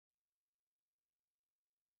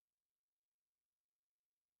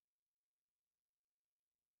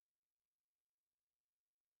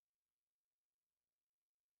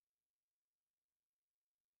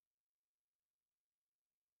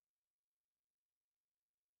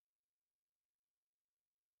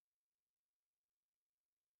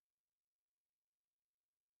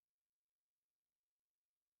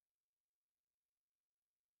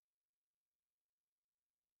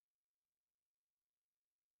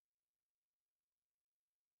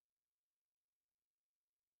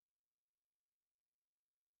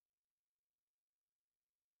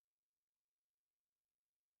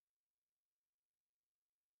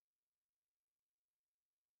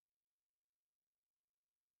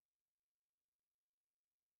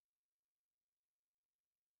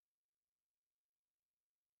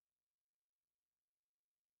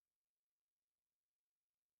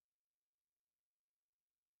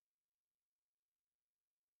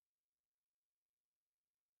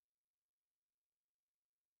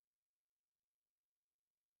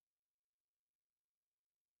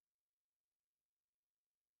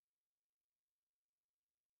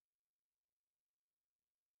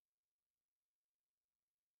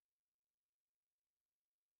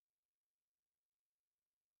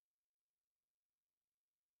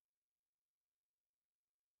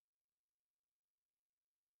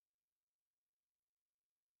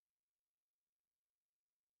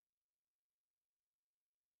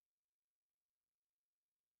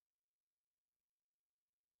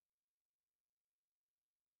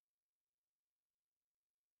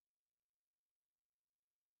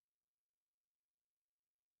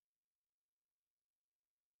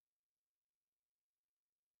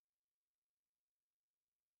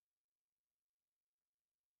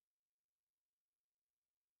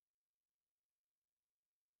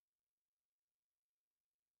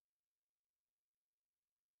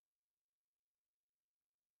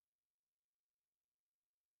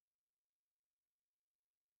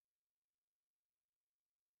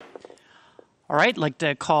All right, I'd like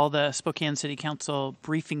to call the Spokane City Council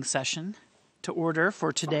briefing session to order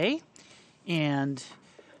for today. And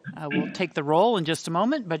we'll take the roll in just a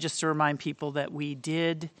moment, but just to remind people that we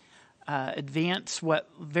did advance what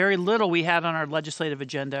very little we had on our legislative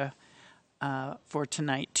agenda for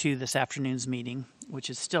tonight to this afternoon's meeting, which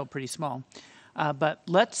is still pretty small. But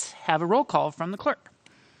let's have a roll call from the clerk.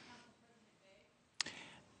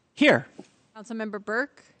 Here. Councilmember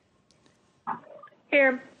Burke.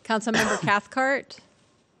 Here. Councilmember Cathcart.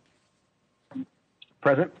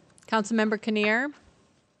 Present. Councilmember Kinnear.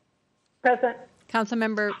 Present.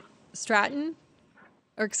 Councilmember Stratton.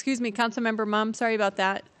 Or excuse me, Councilmember Mumm. Sorry about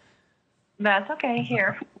that. That's okay.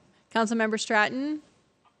 Here. Councilmember Stratton.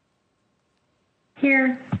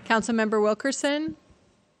 Here. Councilmember Wilkerson.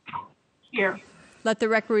 Here. Let the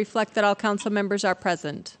record reflect that all council members are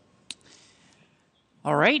present.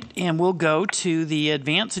 All right, and we'll go to the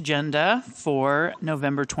advance agenda for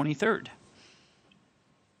November 23rd.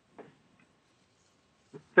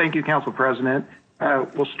 Thank you, Council President.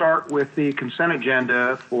 We'll start with the consent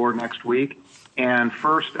agenda for next week. And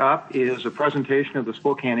first up is a presentation of the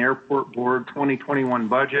Spokane Airport Board 2021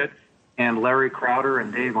 budget. And Larry Crowder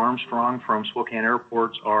and Dave Armstrong from Spokane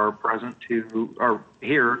Airports are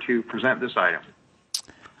here to present this item.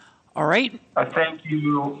 All right. Thank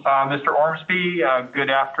you, Mr. Ormsby. Good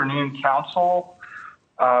afternoon, Council.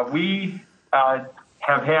 We have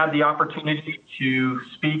had the opportunity to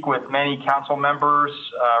speak with many council members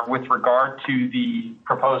with regard to the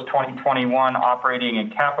proposed 2021 operating and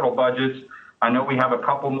capital budgets. I know we have a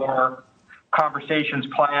couple more conversations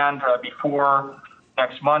planned before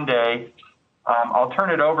next Monday. I'll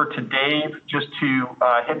turn it over to Dave just to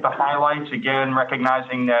hit the highlights, again,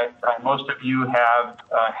 recognizing that most of you have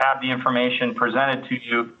had the information presented to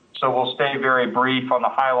you. So we'll stay very brief on the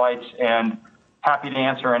highlights and happy to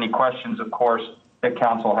answer any questions, of course, that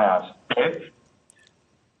council has. Dave?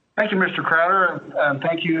 Thank you, Mr. Crowder, and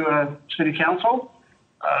thank you, City Council.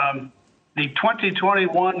 The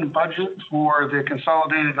 2021 budget for the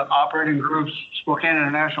consolidated operating groups, Spokane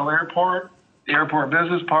International Airport, the Airport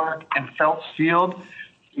Business Park, and Phelps Field.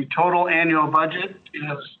 The total annual budget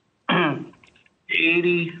is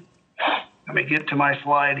 80. Let me get to my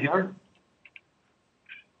slide here.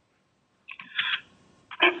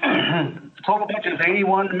 The total budget is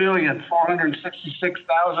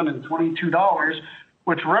 $81,466,022,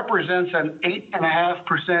 which represents an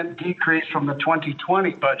 8.5% decrease from the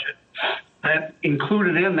 2020 budget. That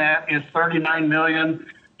included in that is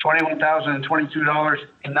 $39,021,022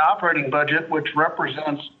 in the operating budget, which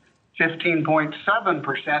represents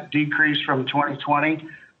 15.7% decrease from 2020,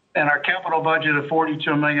 and our capital budget of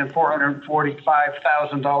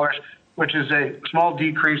 $42,445,000, which is a small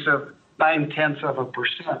decrease of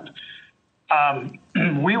 0.9%.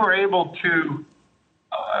 We were able to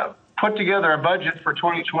put together a budget for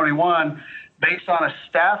 2021 based on a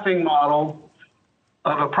staffing model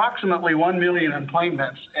of approximately 1 million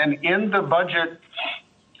enplanements, and in the budget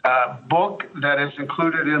book that is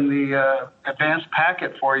included in the advanced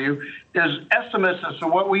packet for you is estimates as to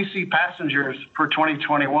what we see passengers for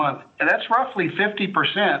 2021. And that's roughly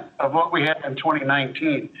 50% of what we had in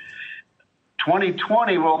 2019.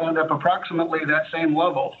 2020 will end up approximately that same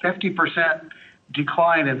level, 50%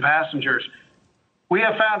 decline in passengers. We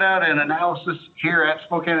have found out in analysis here at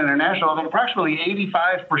Spokane International that approximately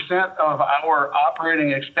 85% of our operating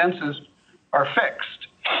expenses are fixed.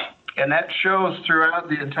 And that shows throughout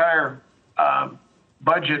the entire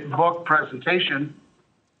budget book presentation.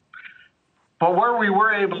 But where we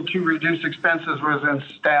were able to reduce expenses was in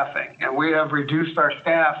staffing. And we have reduced our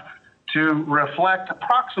staff to reflect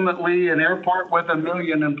approximately an airport with 1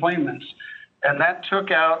 million enplanements. And that took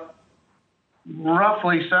out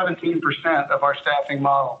roughly 17% of our staffing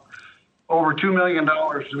model. Over $2 million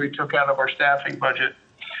we took out of our staffing budget.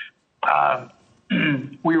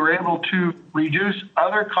 We were able to reduce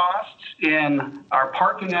other costs in our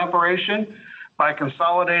parking operation by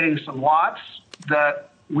consolidating some lots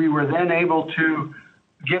that we were then able to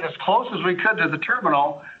get as close as we could to the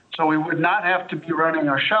terminal so we would not have to be running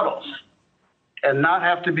our shuttles and not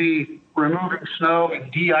have to be removing snow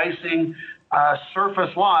and de-icing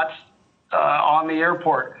surface lots on the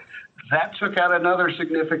airport. That took out another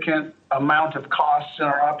significant amount of costs in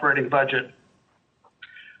our operating budget.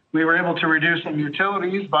 We were able to reduce some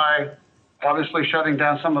utilities by obviously shutting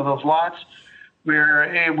down some of those lots.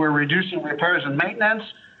 We're reducing repairs and maintenance.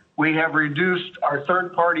 We have reduced our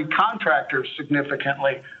third-party contractors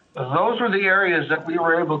significantly. Those were the areas that we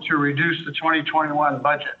were able to reduce the 2021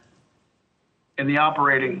 budget in the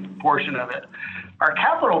operating portion of it. Our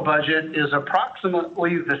capital budget is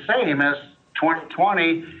approximately the same as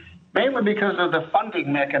 2020, mainly because of the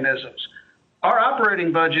funding mechanisms. our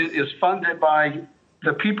operating budget is funded by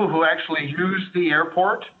the people who actually use the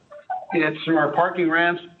airport. It's from our parking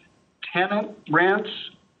rents, tenant rents,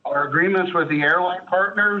 our agreements with the airline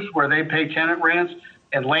partners where they pay tenant rents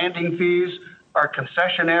and landing fees, our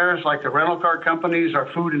concessionaires like the rental car companies,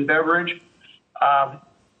 our food and beverage.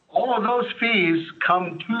 All of those fees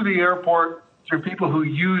come to the airport through people who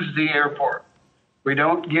use the airport. We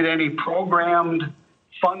don't get any programmed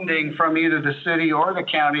funding from either the city or the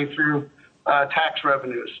county through tax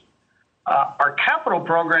revenues. Our capital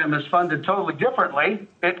program is funded totally differently.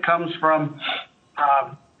 It comes from,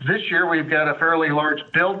 this year we've got a fairly large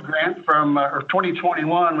build grant from, or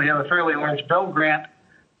 2021, we have a fairly large build grant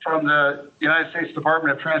from the United States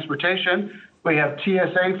Department of Transportation. We have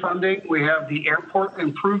TSA funding. We have the Airport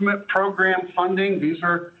Improvement Program funding. These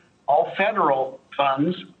are all federal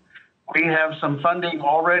funds. We have some funding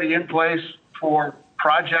already in place for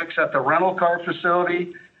projects at the rental car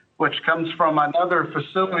facility, which comes from another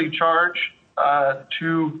facility charge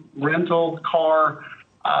to rental car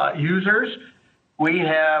users. We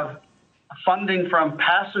have funding from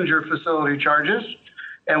passenger facility charges,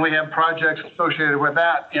 and we have projects associated with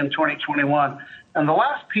that in 2021. And the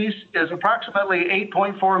last piece is approximately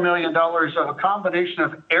 $8.4 million of a combination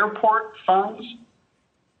of airport funds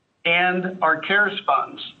and our CARES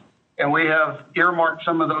funds. And we have earmarked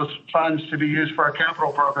some of those funds to be used for our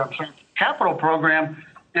capital program. So capital program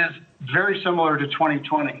is very similar to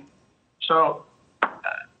 2020. So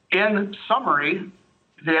in summary,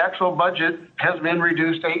 the actual budget has been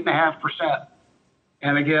reduced 8.5%.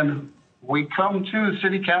 And again, we come to the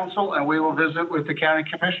city council and we will visit with the county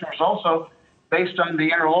commissioners also based on the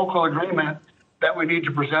interlocal agreement that we need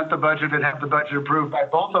to present the budget and have the budget approved by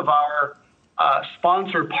both of our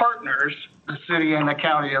sponsor partners, the city and the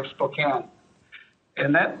county of Spokane.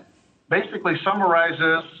 And that basically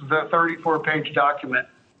summarizes the 34-page document.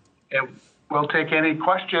 And we'll take any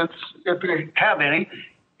questions if we have any.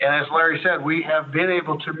 And as Larry said, we have been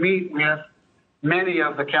able to meet with many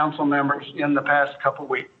of the council members in the past couple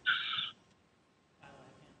weeks.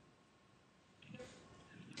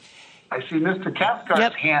 I see Mr.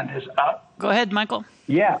 Cathcart's hand is up. Go ahead, Michael.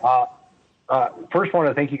 Yeah. First, want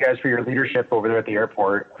to thank you guys for your leadership over there at the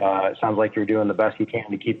airport. It sounds like you're doing the best you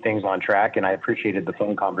can to keep things on track, and I appreciated the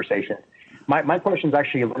phone conversation. My question is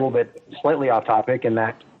actually a little bit slightly off topic in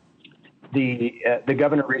that the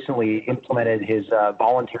governor recently implemented his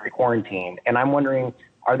voluntary quarantine, and I'm wondering,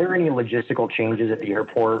 are there any logistical changes at the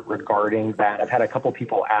airport regarding that? I've had a couple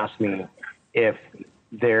people ask me if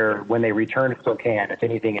when they return to Spokane, if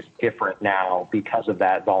anything is different now because of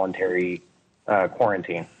that voluntary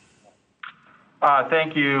quarantine.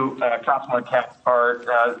 Thank you, Councilman Cathcart.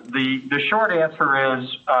 The short answer is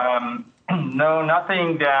no,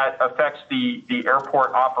 nothing that affects the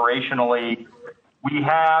airport operationally. We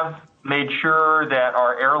have made sure that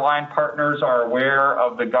our airline partners are aware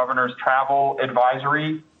of the governor's travel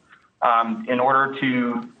advisory in order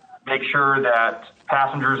to make sure that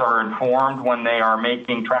passengers are informed when they are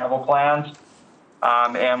making travel plans.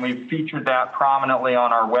 And we've featured that prominently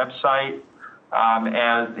on our website.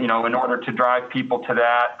 As you know, in order to drive people to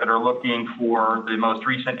that are looking for the most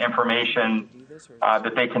recent information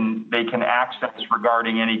that they can access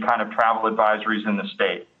regarding any kind of travel advisories in the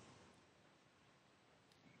state.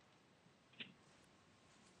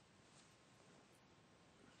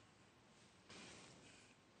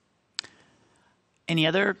 Any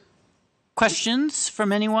other questions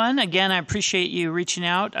from anyone? Again, I appreciate you reaching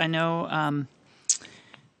out. I know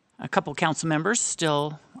a couple council members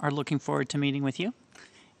still are looking forward to meeting with you,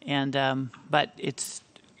 and but it's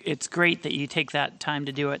great that you take that time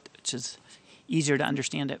to do it, which is easier to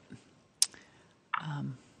understand it. All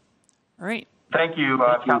right. Thank you,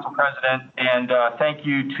 Council President, and thank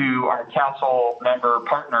you to our council member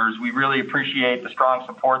partners. We really appreciate the strong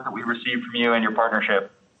support that we receive from you and your partnership.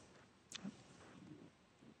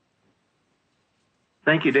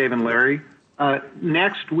 Thank you, Dave and Larry.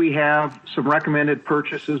 Next, we have some recommended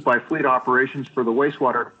purchases by Fleet Operations for the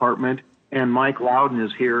wastewater department, and Mike Loudon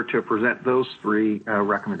is here to present those three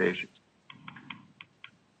recommendations.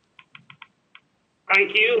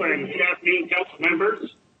 Thank you, and good afternoon, council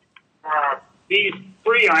members. These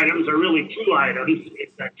three items are really two items.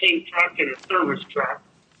 It's a tank truck and a service truck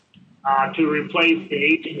to replace the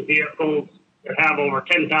aging vehicles that have over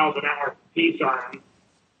 10,000 hours piece on them.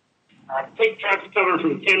 The tank truck's coming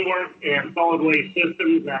from Kenworth and Solid Waste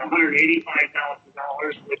Systems at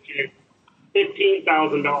 $185,000, which is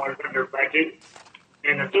 $15,000 under budget.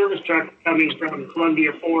 And the service truck coming from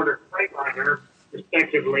Columbia Ford or Freightliner,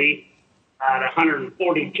 respectively, at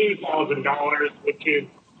 $142,000, which is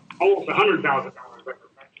almost $100,000 under budget.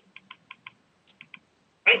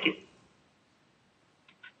 Thank you.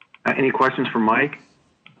 Any questions for Mike?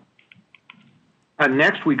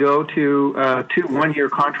 Next, we go to 2 one-year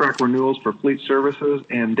contract renewals for fleet services,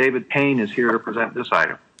 and David Payne is here to present this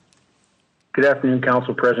item. Good afternoon,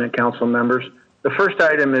 Council President, Council members. The first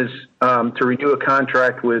item is to renew a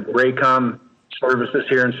contract with Raycom Services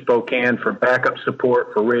here in Spokane for backup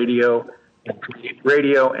support for radio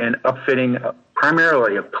and upfitting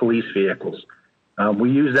primarily of police vehicles.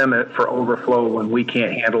 We use them for overflow when we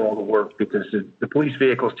can't handle all the work because the police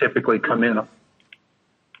vehicles typically come in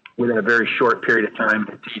within a very short period of time.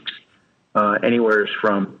 It takes anywhere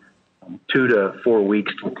from 2 to 4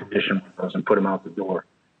 weeks to condition those and put them out the door.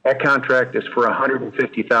 That contract is for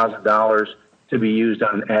 $150,000 to be used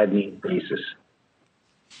on an as-need basis.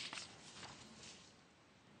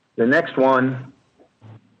 The next one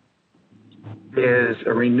is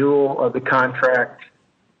a renewal of the contract.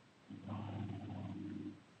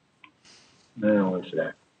 No, what's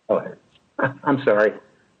that? Oh, I'm sorry.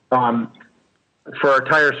 For our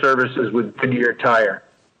tire services with Goodyear Tire.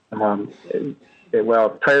 Tire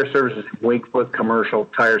services, Wakefoot Commercial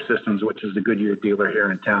Tire Systems, which is the Goodyear dealer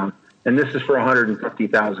here in town. And this is for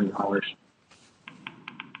 $150,000.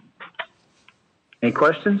 Any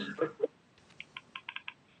questions?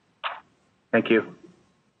 Thank you.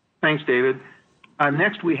 Thanks, David.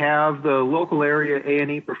 Next, we have the local area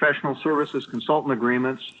A&E professional services consultant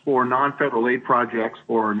agreements for non-federal aid projects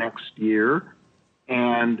for next year.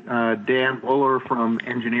 And Dan Buller from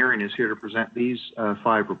engineering is here to present these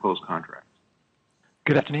 5 proposed contracts.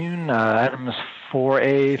 Good afternoon. Items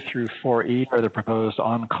 4A through 4E are the proposed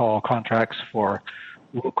on-call contracts for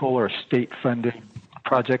local or state-funded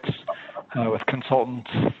projects with consultants.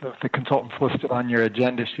 The consultants listed on your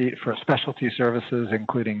agenda sheet for specialty services,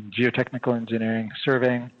 including geotechnical engineering,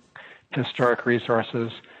 surveying, historic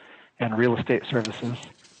resources, and real estate services.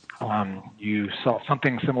 You saw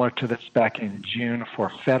something similar to this back in June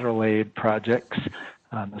for federal aid projects.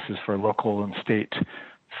 This is for local and state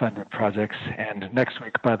funded projects. And next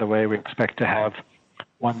week, by the way, we expect to have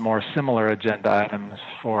one more similar agenda items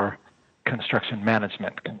for construction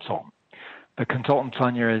management consultant. The consultants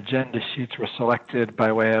on your agenda sheets were selected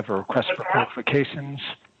by way of a request for qualifications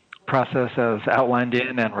process as outlined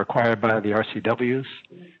in and required by the RCWs.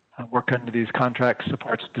 Work under these contracts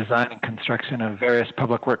supports design and construction of various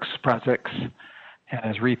public works projects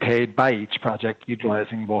and is repaid by each project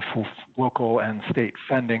utilizing both local and state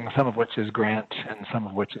funding, some of which is grant and some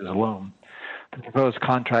of which is loan. The proposed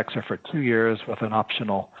contracts are for 2 years with an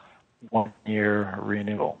optional 1-year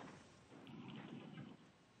renewal.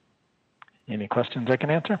 Any questions I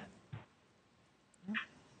can answer?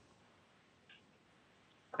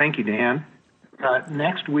 Thank you, Dan.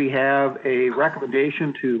 Next, we have a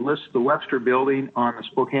recommendation to list the Webster Building on the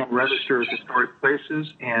Spokane Register of Historic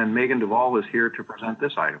Places, and Megan Duvall is here to present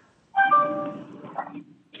this item.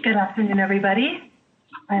 Good afternoon, everybody.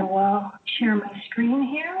 I will share my screen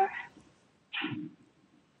here.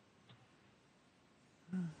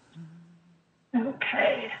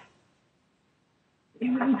 Okay.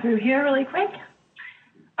 Moving through here really quick.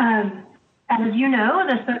 As you know,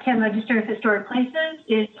 the Spokane Register of Historic Places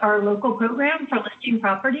is our local program for listing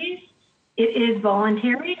properties. It is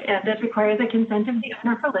voluntary and does require the consent of the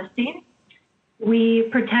owner for listing. We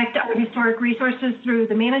protect our historic resources through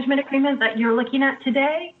the management agreement that you're looking at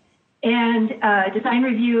today. And design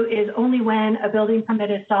review is only when a building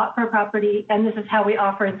permit is sought for a property, and this is how we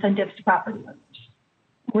offer incentives to property owners.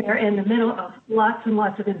 We are in the middle of lots and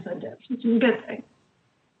lots of incentives, which is a good thing.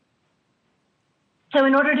 So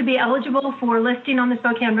in order to be eligible for listing on the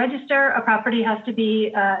Spokane Register, a property has to be,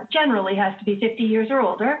 generally has to be 50 years or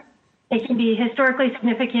older. It can be historically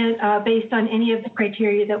significant based on any of the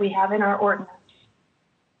criteria that we have in our ordinance.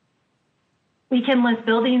 We can list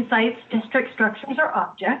building sites, district structures, or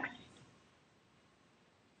objects.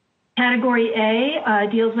 Category A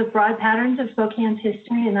deals with broad patterns of Spokane's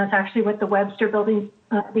history, and that's actually what the Webster Building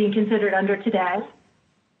is being considered under today.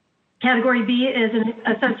 Category B is an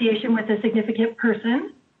association with a significant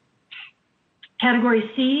person. Category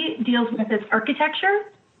C deals with its architecture.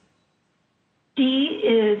 D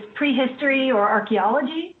is prehistory or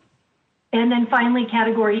archaeology. And then finally,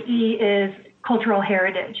 category E is cultural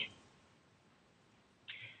heritage.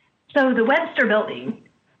 So the Webster Building,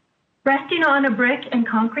 resting on a brick and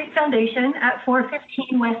concrete foundation at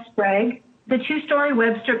 415 West Sprague, the 2-story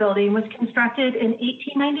Webster Building was constructed in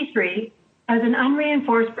 1893 as an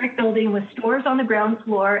unreinforced brick building with stores on the ground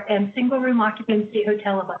floor and single-room occupancy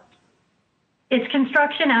hotel above. Its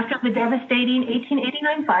construction after the devastating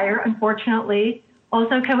 1889 fire, unfortunately,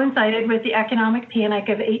 also coincided with the economic panic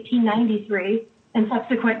of 1893 and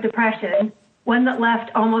subsequent depression, one that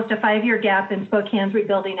left almost a 5-year gap in Spokane's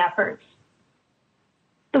rebuilding efforts.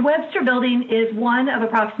 The Webster Building is one of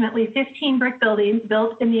approximately 15 brick buildings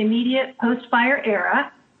built in the immediate post-fire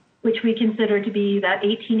era, which we consider to be that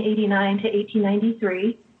 1889 to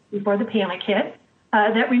 1893, before the panic hit,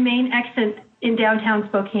 that remain extant in downtown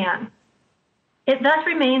Spokane. It thus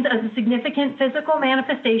remains as a significant physical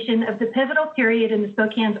manifestation of the pivotal period in the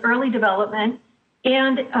Spokane's early development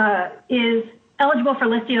and is eligible for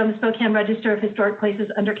listing on the Spokane Register of Historic Places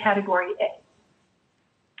under Category A.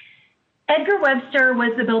 Edgar Webster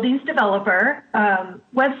was the building's developer.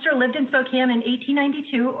 Webster lived in Spokane in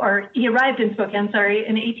 1892, or he arrived in Spokane,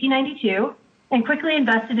 in 1892, and quickly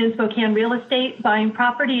invested in Spokane real estate, buying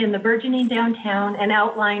property in the burgeoning downtown and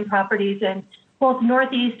outlying properties in both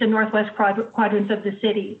northeast and northwest quadrants of the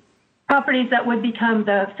city, properties that would become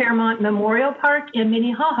the Fairmont Memorial Park and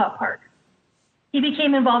Minnehaha Park. He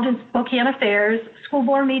became involved in Spokane affairs. School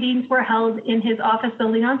board meetings were held in his office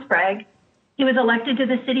building on Sprague. He was elected to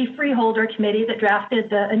the city freeholder committee that drafted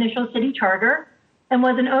the initial city charter and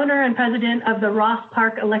was an owner and president of the Ross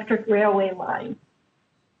Park Electric Railway line.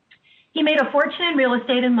 He made a fortune in real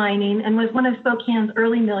estate and mining and was one of Spokane's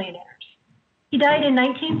early millionaires. He died in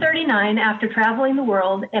 1939 after traveling the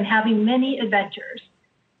world and having many adventures.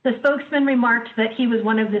 The spokesman remarked that he was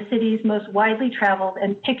one of the city's most widely traveled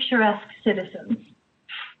and picturesque citizens.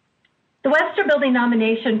 The Webster Building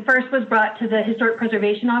nomination first was brought to the Historic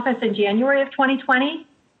Preservation Office in January of 2020.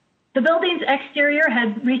 The building's exterior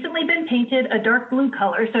had recently been painted a dark blue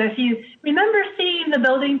color. So if you remember seeing the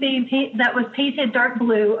building that was painted dark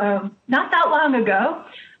blue not that long ago,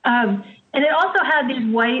 and it also had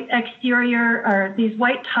these white exterior, or these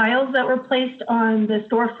white tiles that were placed on the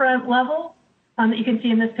storefront level that you can see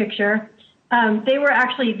in this picture. They were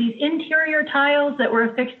actually these interior tiles that were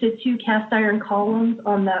affixed to two cast iron columns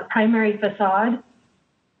on the primary facade.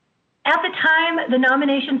 At the time, the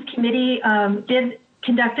nominations committee did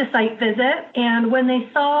conduct a site visit, and when they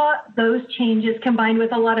saw those changes combined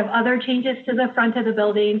with a lot of other changes to the front of the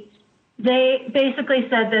building, they basically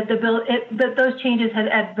said that that those changes had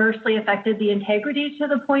adversely affected the integrity to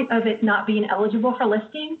the point of it not being eligible for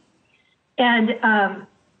listing. And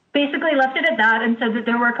basically left it at that and said that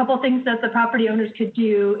there were a couple things that the property owners could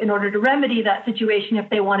do in order to remedy that situation if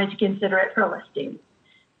they wanted to consider it for a listing.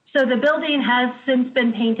 So the building has since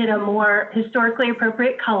been painted a more historically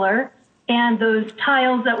appropriate color, and those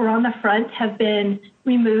tiles that were on the front have been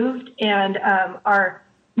removed and are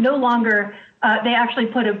no longer, they actually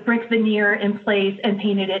put a brick veneer in place and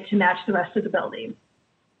painted it to match the rest of the building.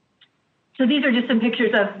 So these are just some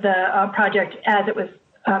pictures of the project as it was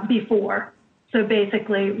before. So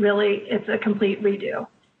basically, really, it's a complete redo.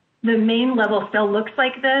 The main level still looks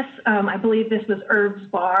like this. I believe this was Herb's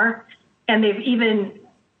Bar, and they've even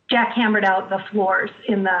jackhammered out the floors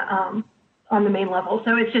in the on the main level.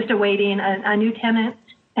 So it's just awaiting a new tenant,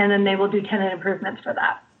 and then they will do tenant improvements for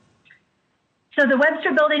that. So the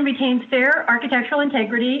Webster Building retains fair architectural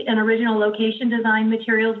integrity and original location, design,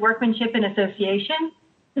 materials, workmanship, and association.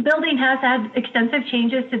 The building has had extensive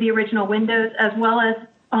changes to the original windows, as well as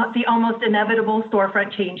the almost inevitable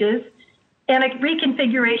storefront changes, and a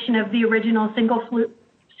reconfiguration of the original single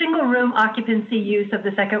room occupancy use of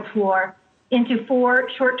the second floor into 4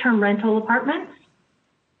 short-term rental apartments.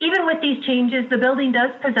 Even with these changes, the building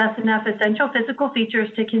does possess enough essential physical features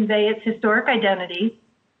to convey its historic identity.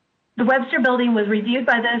 The Webster Building was reviewed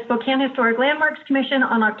by the Spokane Historic Landmarks Commission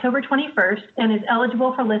on October 21st and is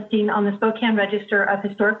eligible for listing on the Spokane Register of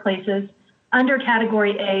Historic Places under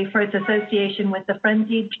Category A for its association with the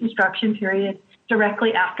frenzied construction period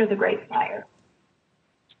directly after the Great Fire.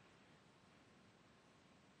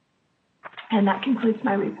 And that concludes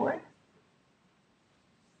my report.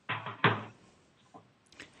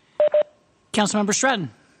 Councilmember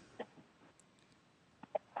Stratton.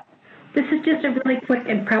 This is just a really quick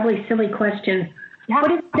and probably silly question.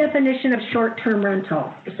 What is the definition of short-term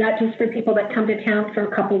rental? Is that just for people that come to town for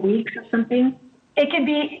a couple weeks or something? It could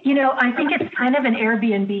be, I think it's kind of an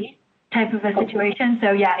Airbnb type of a situation.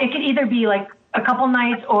 So yeah, it could either be like a couple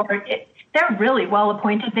nights or they're really well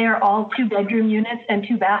appointed. They're all 2-bedroom units and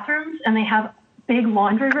 2 bathrooms, and they have big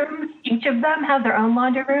laundry rooms. Each of them have their own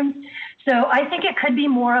laundry rooms. So I think it could be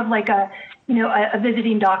more of like a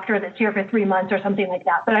visiting doctor that's here for 3 months or something like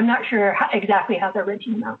that, but I'm not sure exactly how they're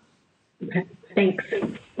renting them out. Okay, thanks.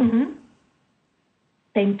 Mm-hmm.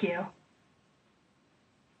 Thank you.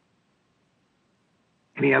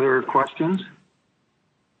 Any other questions?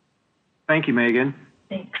 Thank you, Megan.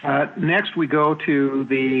 Thanks. Next, we go to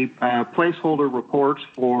the placeholder reports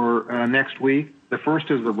for next week. The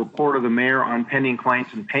first is the report of the mayor on pending claims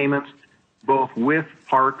and payments, both with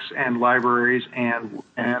parks and libraries and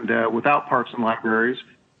without parks and libraries.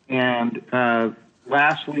 And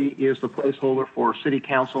lastly is the placeholder for City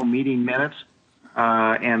Council meeting minutes,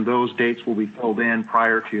 and those dates will be filled in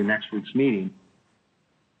prior to next week's meeting.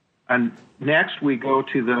 And next, we go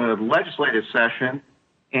to the legislative session,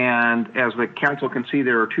 and as the council can see,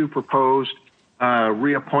 there are two proposed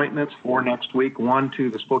reappointments for next week, one to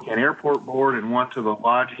the Spokane Airport Board and one to the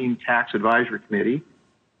Lodging Tax Advisory Committee.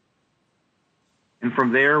 And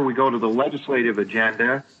from there, we go to the legislative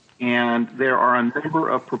agenda, and there are a number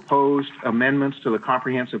of proposed amendments to the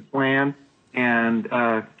comprehensive plan, and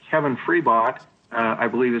Kevin Freebot, I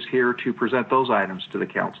believe, is here to present those items to the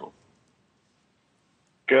council.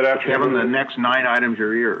 Good afternoon. Kevin, the next 9 items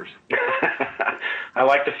are yours. I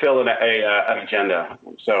like to fill an agenda.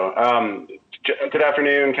 So, good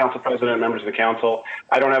afternoon, Council President, members of the council.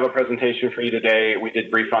 I don't have a presentation for you today. We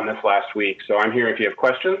did brief on this last week, so I'm here if you have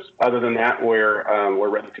questions. Other than that, we're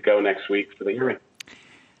ready to go next week for the hearing.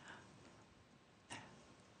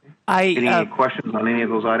 Any questions on any of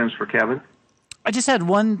those items for Kevin? I just had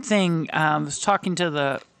one thing. I was talking to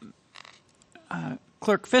the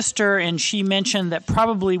Clerk Pfister, and she mentioned that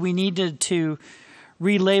probably we needed to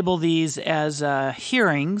relabel these as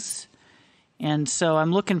hearings. And so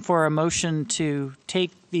I'm looking for a motion to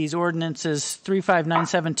take these ordinances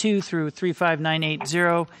 35972 through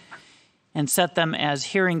 35980 and set them as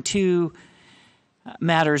hearing 2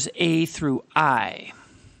 matters A through I.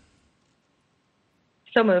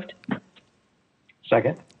 So moved.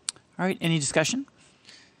 Second. All right, any discussion?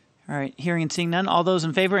 All right, hearing and seeing none. All those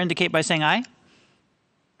in favor indicate by saying aye.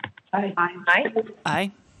 Aye. Aye.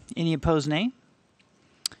 Aye. Any opposed, nay?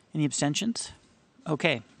 Any abstentions?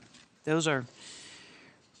 Okay, those are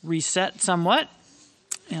reset somewhat.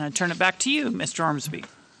 And I turn it back to you, Mr. Ormsby.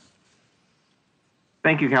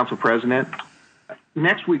 Thank you, Council President.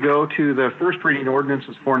 Next, we go to the first reading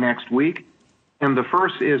ordinances for next week. And the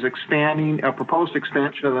first is expanding a proposed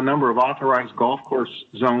expansion of the number of authorized golf course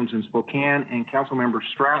zones in Spokane. And Councilmember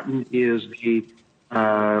Stratton is the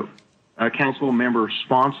council member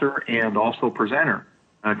sponsor and also presenter.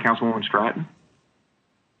 Councilwoman Stratton.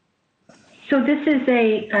 So this is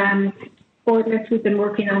a ordinance we've been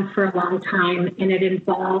working on for a long time, and it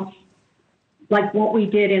involves, like what we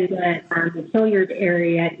did in the Hilliard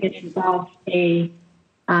area, it involves a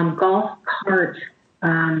golf cart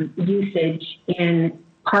usage in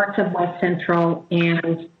parts of West Central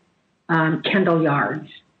and Kendall Yards.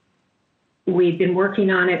 We've been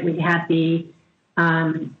working on it. We had the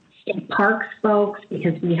state parks folks,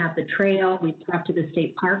 because we have the trail. We talked to the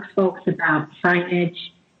state parks folks about signage.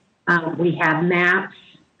 We have maps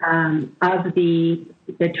of the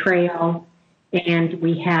trail, and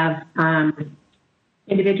we have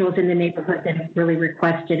individuals in the neighborhood that have really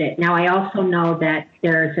requested it. Now, I also know that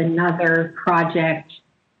there's another project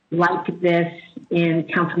like this in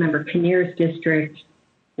Councilmember Kinnear's district,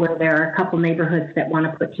 where there are a couple neighborhoods that want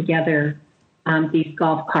to put together these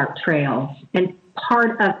golf cart trails. And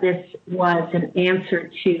part of this was an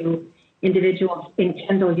answer to individuals in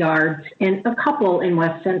Kendall Yards and a couple in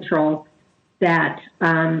West Central that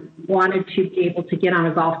wanted to be able to get on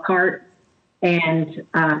a golf cart and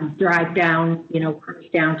drive down, cruise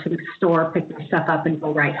down to the store, pick their stuff up, and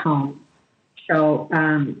go right home. So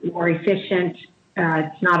more efficient.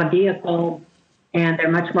 It's not a vehicle, and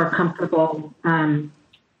they're much more comfortable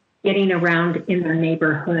getting around in their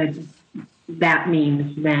neighborhood. That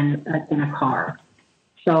means than a car.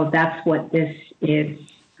 So that's what this is.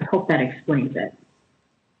 I hope that explains it.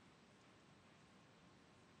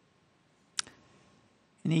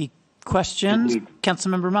 Any questions?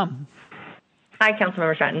 Councilmember Mumm. Hi,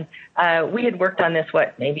 Councilmember Stratton. We had worked on this,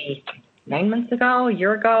 maybe 9 months ago, a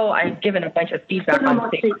year ago? I've given a bunch of feedback on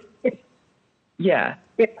it. Yeah.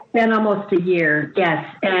 It's been almost a year, yes.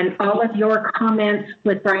 And all of your comments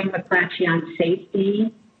with Brian McClatchy on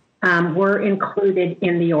safety were included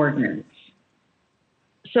in the ordinance.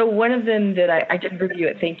 So one of them that I did review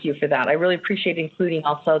it, thank you for that. I really appreciate including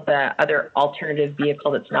also the other alternative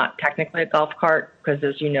vehicle that's not technically a golf cart, because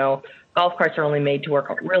as you know, golf carts are only made to work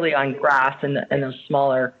really on grass and those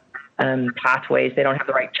smaller pathways. They don't have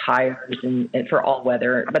the right tires and for all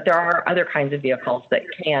weather, but there are other kinds of vehicles that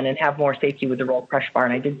can and have more safety with the roll crush bar,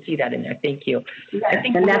 and I did see that in there. Thank you. Yes, I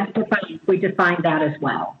think we defined that as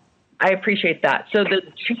well. I appreciate that. So the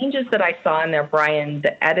changes that I saw in there, Brian,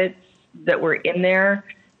 the edits that were in there,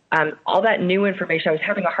 all that new information, I was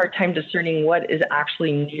having a hard time discerning what is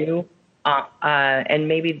actually new, and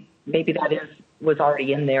maybe that was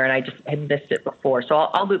already in there and I just had missed it before. So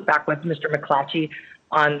I'll loop back with Mr. McClatchy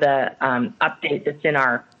on the update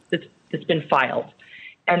that's been filed.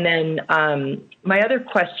 And then my other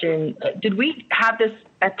question, did we have this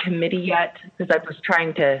at committee yet? Because I was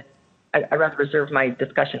trying to I'd rather reserve my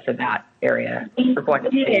discussion for that area. For going to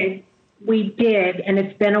state. We did, and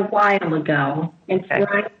it's been a while ago. And Okay.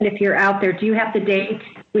 Ryan, if you're out there, do you have the date?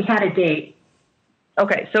 We had a date.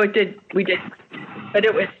 Okay, so we did, but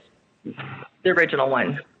it was the original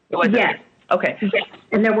one. It wasn't. Yes. Okay. Yes.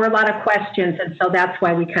 And there were a lot of questions, and so that's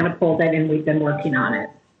why we kind of pulled it, and we've been working on it.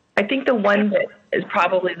 I think the one that is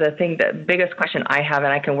probably the biggest question I have,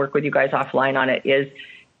 and I can work with you guys offline on it, is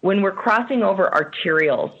when we're crossing over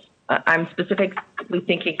arterials, I'm specifically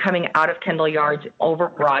thinking coming out of Kendall Yards over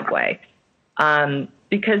Broadway,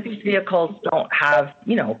 because these vehicles don't have,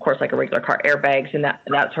 of course, like a regular car, airbags and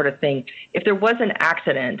that sort of thing. If there was an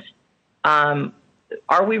accident,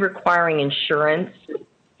 are we requiring insurance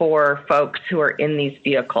for folks who are in these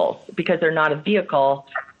vehicles? Because they're not a vehicle.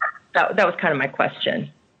 That was kind of my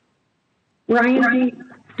question. Ryan,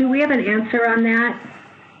 do we have an answer on that?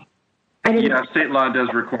 Yeah, state law does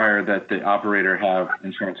require that the operator have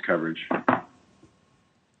insurance coverage.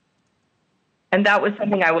 And that was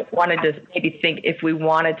something I wanted to maybe think if we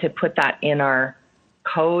wanted to put that in our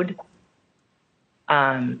code,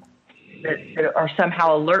 or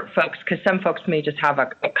somehow alert folks, because some folks may just have a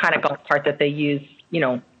kind of golf cart that they use,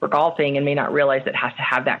 for golfing and may not realize it has to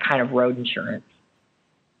have that kind of road insurance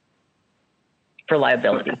for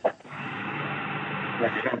liability.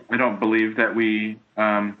 I don't believe that we,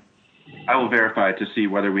 I will verify to see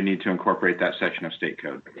whether we need to incorporate that section of state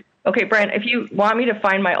code. Okay, Brian, if you want me to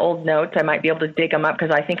find my old notes, I might be able to dig them up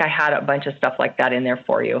because I think I had a bunch of stuff like that in there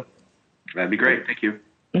for you. That'd be great. Thank you.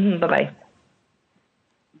 Bye-bye.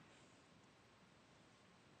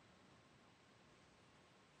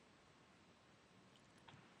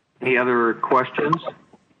 Any other questions?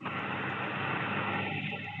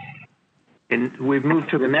 And we've moved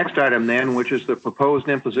to the next item then, which is the proposed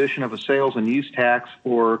imposition of a sales and use tax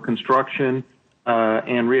for construction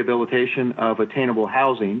and rehabilitation of attainable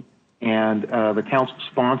housing. And the council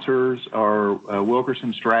sponsors are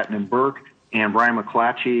Wilkerson, Stratton, and Burke, and Brian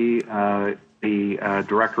McClatchy, the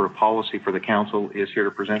Director of Policy for the council, is here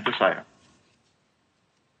to present this item.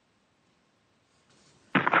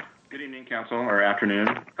 Good evening, council, or afternoon.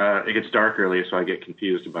 It gets dark early, so I get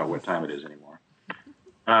confused about what time it is anymore.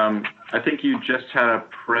 I think you just had a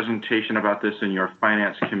presentation about this in your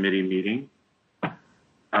Finance Committee meeting.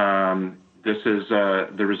 This is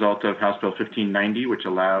the result of House Bill 1590, which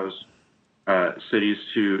allows cities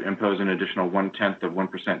to impose an additional 1/10 of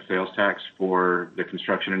 1% sales tax for the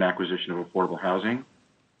construction and acquisition of affordable housing.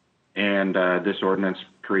 And this ordinance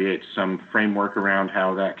creates some framework around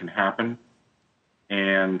how that can happen.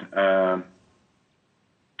 And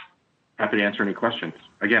happy to answer any questions.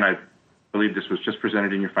 Again, I believe this was just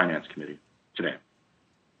presented in your Finance Committee today.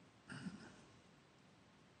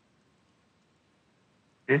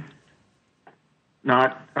 Okay.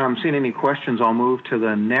 Not seeing any questions, I'll move to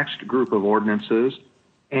the next group of ordinances,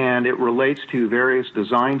 and it relates to various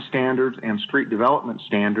design standards and street development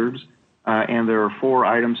standards. And there are 4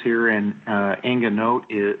 items here, and Inga Note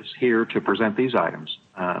is here to present these items.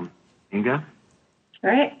 Inga? All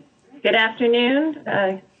right. Good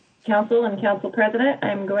afternoon, Council and Council President.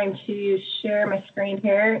 I'm going to share my screen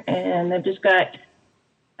here, and I've just got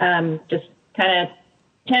just kind of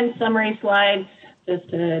 10 summary slides just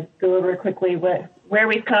to go over quickly where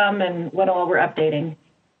we've come and what all we're updating.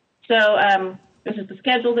 So this is the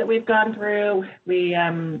schedule that we've gone through. We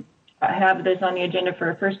have this on the agenda for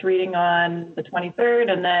a first reading on the 23rd,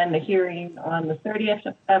 and then the hearing on the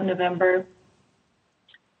 30th of November.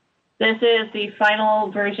 This is the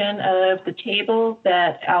final version of the table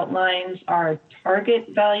that outlines our target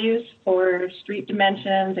values for street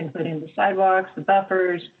dimensions, including the sidewalks, the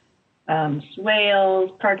buffers, swales,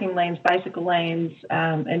 parking lanes, bicycle lanes,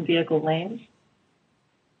 and vehicle lanes.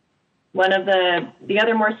 One of the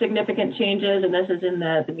other more significant changes, and this is in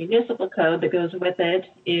the municipal code that goes with it,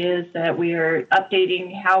 is that we are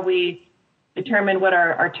updating how we determine what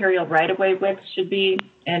our arterial right-of-way width should be,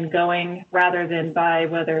 and going rather than by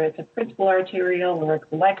whether it's a principal arterial or a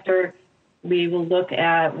collector, we will look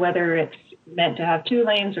at whether it's meant to have 2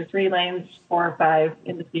 lanes or 3 lanes, 4 or 5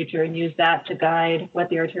 in the future, and use that to guide what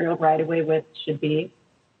the arterial right-of-way width should be.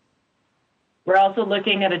 We're also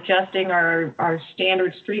looking at adjusting our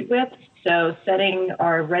standard street width, so setting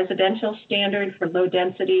our residential standard for low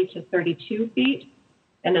density to 32 feet,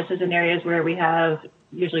 and this is in areas where we have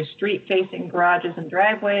usually street-facing garages and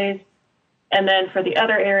driveways. And then for the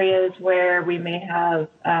other areas where we may have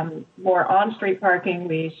more on-street parking,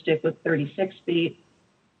 we stick with 36 feet.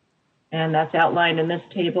 And that's outlined in this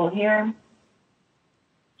table here.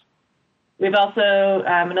 We've also,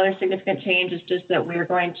 another significant change is just that we're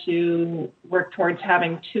going to work towards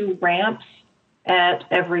having 2 ramps at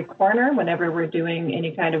every corner whenever we're doing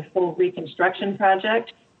any kind of full reconstruction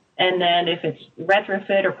project. And then if it's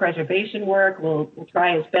retrofit or preservation work, we'll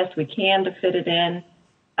try as best we can to fit it in,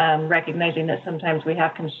 recognizing that sometimes we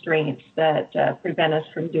have constraints that prevent us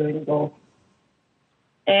from doing both.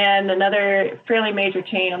 And another fairly major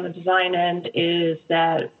change on the design end is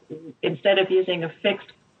that instead of using a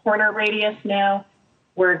fixed corner radius now,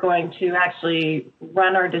 we're going to actually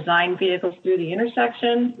run our design vehicles through the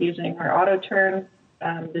intersection using our auto turn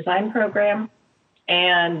design program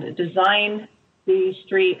and design the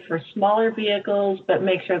street for smaller vehicles, but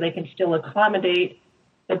make sure they can still accommodate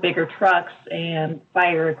the bigger trucks and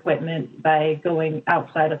fire equipment by going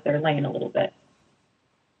outside of their lane a little bit.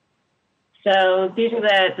 So these are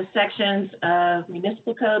the sections of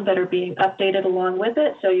municipal code that are being updated along with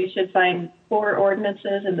it. So you should find 4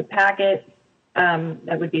 ordinances in the packet.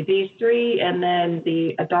 That would be these 3, and then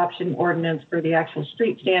the adoption ordinance for the actual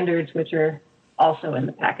street standards, which are also in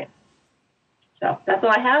the packet. So that's all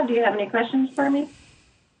I have. Do you have any questions for me?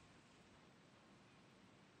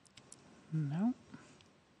 No.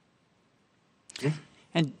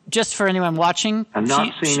 And just for anyone watching, I'm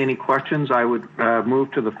not seeing any questions. I would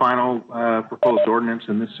move to the final proposed ordinance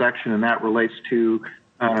in this section, and that relates to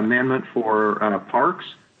an amendment for parks.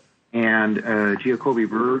 And Giacobi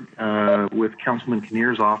Berg with Councilman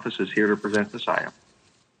Kinnear's office is here to present this item.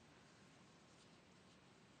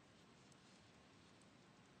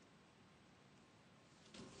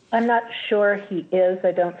 I'm not sure he is.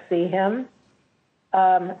 I don't see him.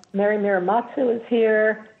 Mary Miramatsu is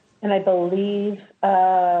here, and I believe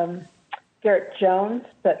Garrett Jones,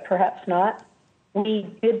 but perhaps not. We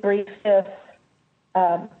did brief this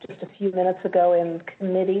just a few minutes ago in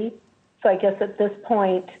committee. So I guess at this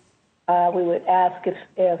point, we would ask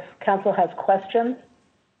if council has questions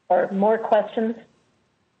or more questions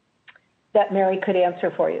that Mary could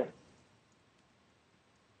answer for you.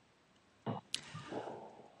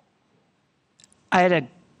 I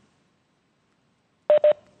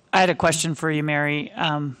had a question for you, Mary.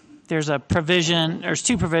 There's a provision, there's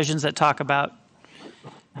 2 provisions that talk about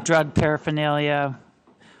drug paraphernalia,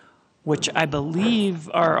 which I believe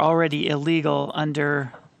are already illegal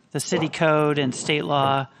under the city code and state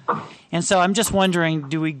law. And so I'm just wondering,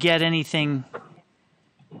 do we get anything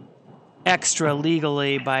extra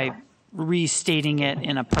legally by restating it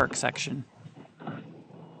in a perk section?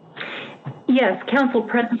 Yes, Council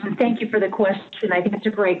President, thank you for the question. I think it's a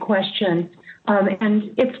great question.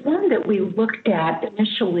 And it's one that we looked at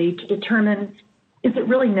initially to determine, is it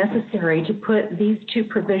really necessary to put these 2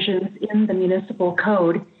 provisions in the municipal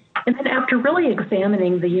code? And then after really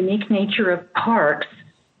examining the unique nature of parks,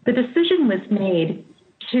 the decision was made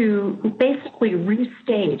to basically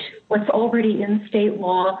restate what's already in state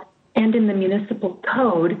law and in the municipal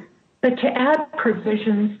code, but to add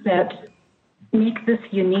provisions that make this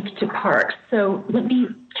unique to parks. So let me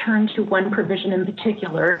turn to one provision in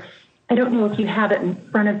particular. I don't know if you have it in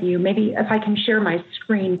front of you. Maybe if I can share my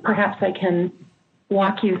screen, perhaps I can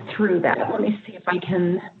walk you through that. Let me see if I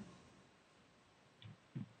can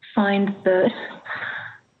find the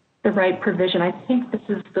right provision. I think this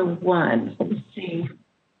is the one. Let me see.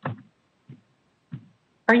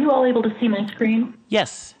 Are you all able to see my screen?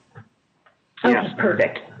 Yes. Okay, yes.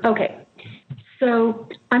 Perfect. Okay. So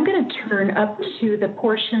I'm going to turn up to the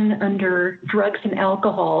portion under drugs and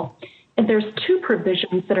alcohol. And there's 2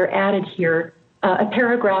 provisions that are added here,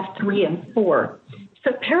 paragraph 3 and 4.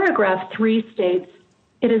 So paragraph 3 states,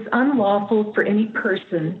 it is unlawful for any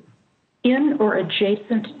person in or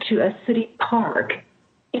adjacent to a city park,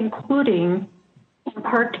 including in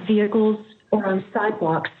parked vehicles or on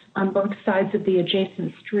sidewalks on both sides of the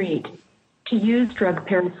adjacent street, to use drug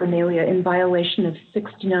paraphernalia in violation of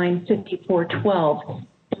 695412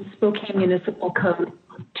 in Spokane Municipal Code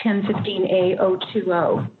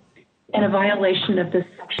 1015A020, and a violation of this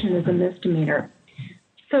section is a misdemeanor.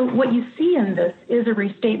 So what you see in this is a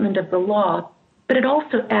restatement of the law, but it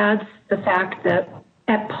also adds the fact that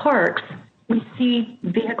at parks, we see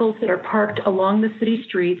vehicles that are parked along the city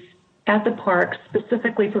streets at the park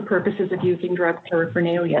specifically for purposes of using drug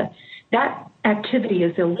paraphernalia. That activity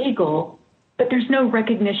is illegal, but there's no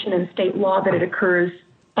recognition in state law that it occurs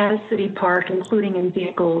at a city park, including in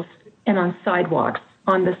vehicles and on sidewalks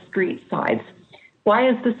on the street sides. Why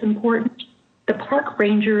is this important? The park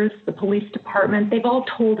rangers, the police department, they've all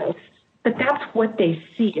told us that that's what they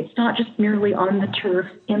see. It's not just merely on the turf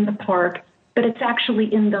in the park, but it's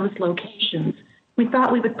actually in those locations. We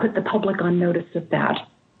thought we would put the public on notice of that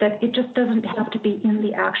it just doesn't have to be in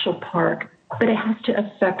the actual park, but it has to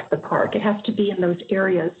affect the park. It has to be in those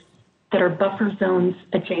areas that are buffer zones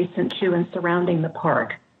adjacent to and surrounding the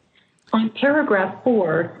park. On paragraph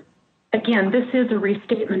 4, again, this is a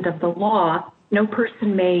restatement of the law. No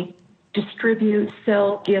person may distribute,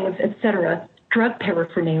 sell, give, etc., drug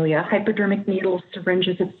paraphernalia, hypodermic needles,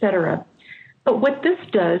 syringes, etc. But what this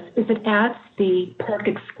does is it adds the park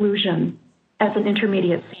exclusion as an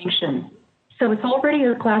intermediate sanction. So it's already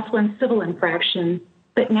a Class 1 civil infraction,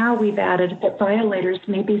 but now we've added that violators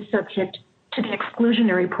may be subject to the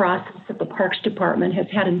exclusionary process that the Parks Department has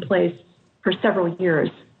had in place for several years.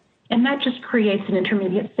 And that just creates an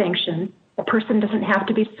intermediate sanction. A person doesn't have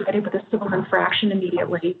to be cited with a civil infraction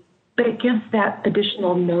immediately, but it gives that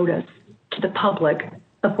additional notice to the public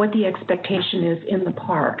of what the expectation is in the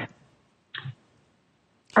park.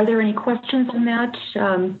 Are there any questions on that?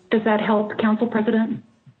 Does that help, Council President?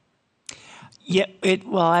 Yeah,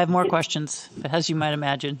 well, I have more questions, as you might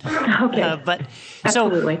imagine. Okay. But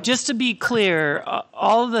Absolutely. So just to be clear,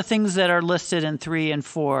 all of the things that are listed in 3 and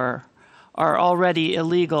 4 are already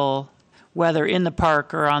illegal, whether in the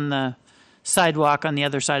park or on the sidewalk on the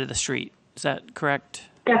other side of the street. Is that correct?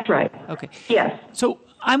 That's right. Okay. Yes. So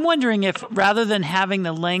I'm wondering if rather than having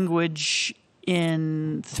the language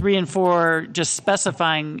in 3 and 4 just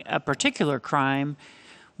specifying a particular crime,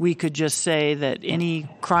 we could just say that any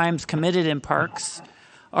crimes committed in parks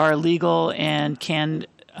are illegal and can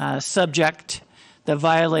subject the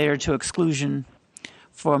violator to exclusion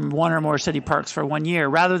from one or more city parks for 1 year,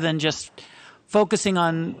 rather than just focusing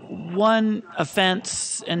on one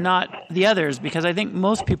offense and not the others, because I think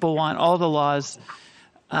most people want all the laws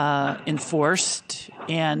enforced,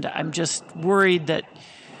 and I'm just worried that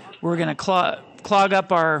we're going to clog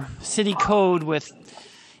up our city code with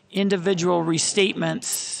individual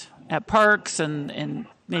restatements at parks and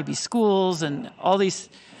maybe schools and all these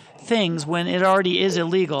things when it already is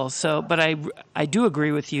illegal. So, but I do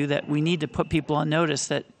agree with you that we need to put people on notice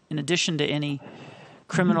that in addition to any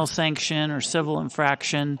criminal sanction or civil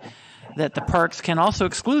infraction, that the parks can also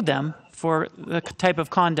exclude them for the type of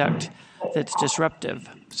conduct that's disruptive.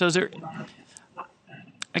 So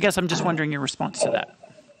I guess I'm just wondering your response to that.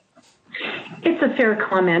 It's a fair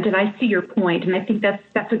comment, and I see your point, and I think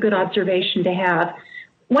that's a good observation to have.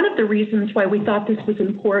 One of the reasons why we thought this was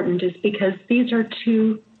important is because these are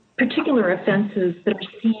 2 particular offenses that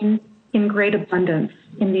are seen in great abundance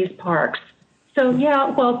in these parks. So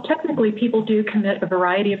yeah, well, technically people do commit a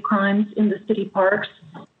variety of crimes in the city parks.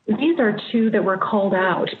 These are 2 that were called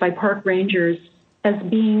out by park rangers as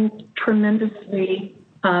being tremendously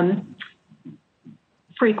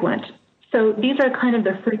frequent. So these are kind of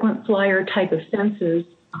the frequent flyer type offenses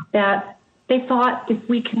that they thought if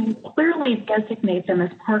we can clearly designate them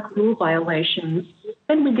as park rule violations,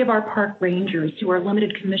 then we give our park rangers, who are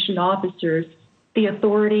limited commissioned officers, the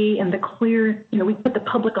authority and the clear, we put the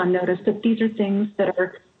public on notice that these are things that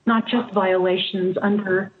are not just violations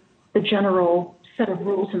under the general set of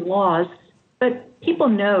rules and laws, but people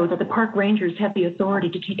know that the park rangers have the authority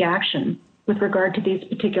to take action with regard to these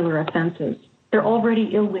particular offenses. They're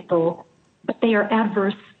already illegal, but they are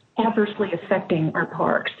adversely affecting our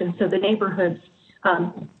parks. And so the neighborhoods,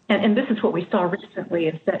 and this is what we saw recently,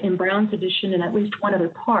 is that in Brown's Addition and at least one other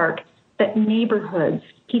park, that neighborhoods,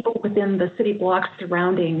 people within the city blocks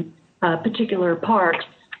surrounding particular parks,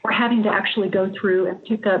 were having to actually go through and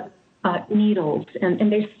pick up needles.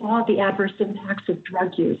 And they saw the adverse impacts of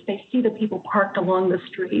drug use. They see the people parked along the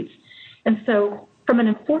streets. And so from an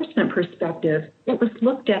enforcement perspective, it was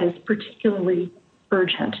looked at as particularly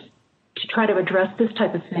urgent to try to address this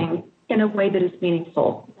type of thing in a way that is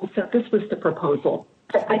meaningful. And so this was the proposal.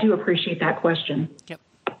 I do appreciate that question. Yep.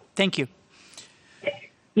 Thank you.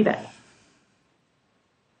 You bet.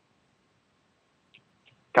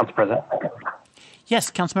 Council President?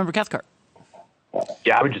 Yes, Councilmember Cathcart.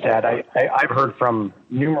 Yeah, I would just add, I've heard from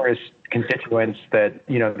numerous constituents that,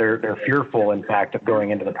 they're fearful, in fact, of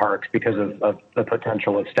going into the parks because of the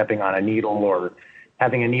potential of stepping on a needle or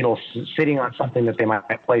having a needle sitting on something that they might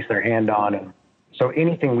place their hand on. And so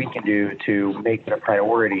anything we can do to make it a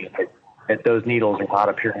priority that those needles are not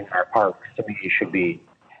appearing in our parks, to me, should be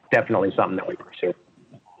definitely something that we pursue.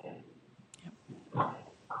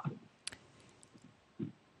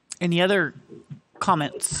 Any other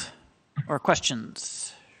comments or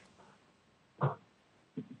questions?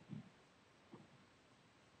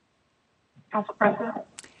 Council President?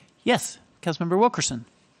 Yes, Councilmember Wilkerson.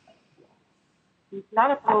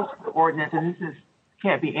 Not opposed to the ordinance, and this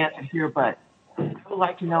can't be answered here, but I would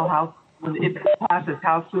like to know how, if it passes,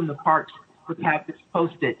 how soon the parks would have this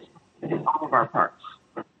posted in all of our parks.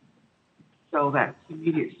 So that's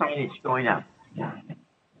immediate signage going up.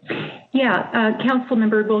 Yeah,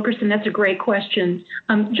 Councilmember Wilkerson, that's a great question.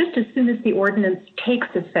 Just as soon as the ordinance takes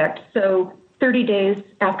effect, so 30 days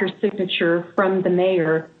after signature from the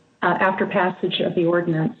mayor, after passage of the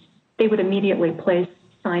ordinance, they would immediately place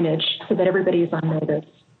signage so that everybody is on notice.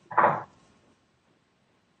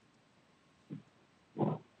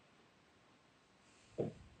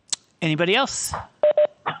 Anybody else?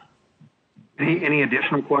 Any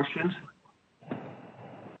additional questions?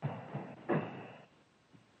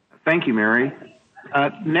 Thank you, Mary.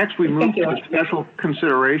 Next, we move to special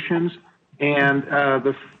considerations, and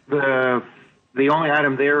the only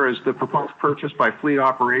item there is the proposed purchase by Fleet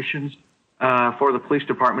Operations for the police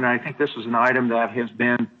department. And I think this is an item that has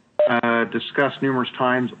been discussed numerous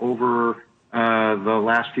times over the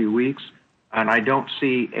last few weeks, and I don't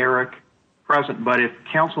see Eric present, but if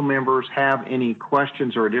council members have any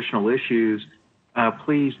questions or additional issues,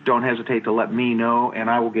 please don't hesitate to let me know, and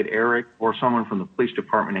I will get Eric or someone from the police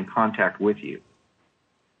department in contact with you.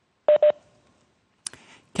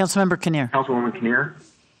 Councilmember Kinnear. Councilwoman Kinnear.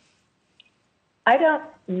 I don't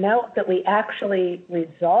know that we actually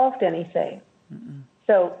resolved anything.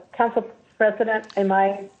 So, Council President, am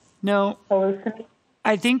I hallucinating?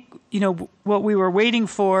 I think, what we were waiting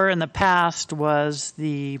for in the past was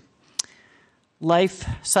the life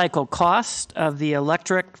cycle cost of the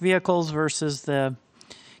electric vehicles versus the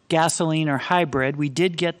gasoline or hybrid. We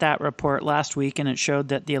did get that report last week, and it showed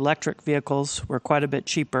that the electric vehicles were quite a bit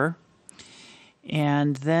cheaper.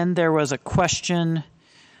 And then there was a question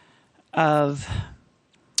of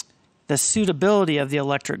the suitability of the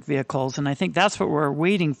electric vehicles, and I think that's what we're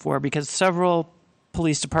waiting for, because several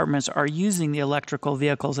police departments are using the electrical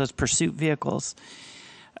vehicles as pursuit vehicles.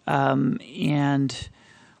 And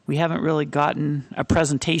we haven't really gotten a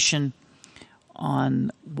presentation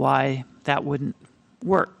on why that wouldn't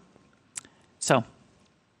work. So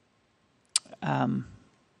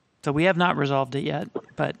we have not resolved it yet,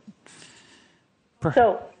 but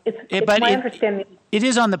so it's my understanding. It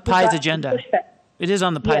is on the PIE's agenda. It is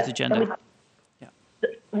on the PIE's agenda.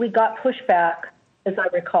 We got pushback, as I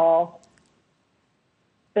recall,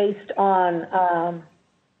 based on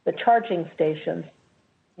the charging stations,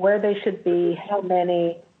 where they should be, how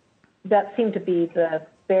many. That seemed to be the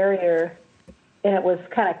barrier, and it was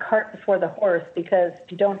kind of cart before the horse, because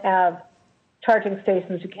if you don't have charging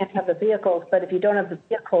stations, you can't have the vehicles, but if you don't have the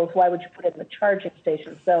vehicles, why would you put in the charging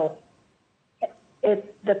stations? So it's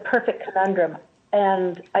the perfect conundrum,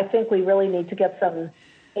 and I think we really need to get some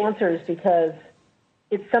answers, because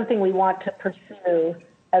it's something we want to pursue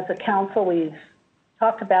as a council. We've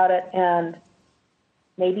talked about it, and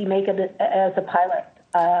maybe make it as a pilot,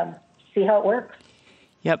 see how it works.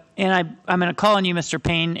 Yep, and I'm going to call on you, Mr.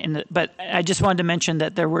 Payne, but I just wanted to mention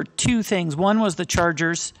that there were two things. One was the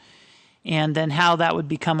chargers, and then how that would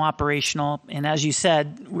become operational. And as you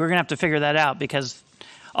said, we're going to have to figure that out, because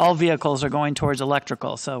all vehicles are going towards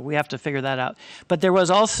electrical, so we have to figure that out. But there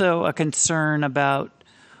was also a concern about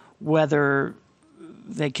whether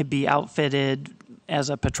they could be outfitted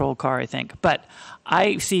as a patrol car, I think. But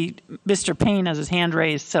I see Mr. Payne has his hand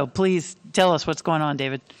raised, so please tell us what's going on,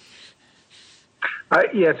 David.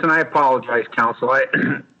 Yes, and I apologize, Council.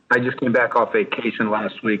 I just came back off vacation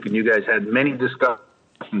last week, and you guys had many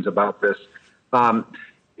discussions about this.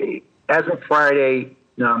 As of Friday,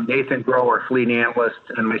 Nathan Groh, our fleet analyst,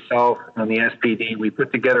 and myself and the SPD, we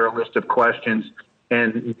put together a list of questions,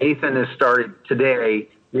 and Nathan has started today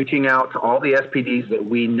reaching out to all the SPDs that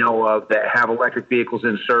we know of that have electric vehicles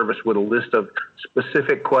in service with a list of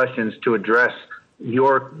specific questions to address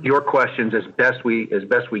your questions as best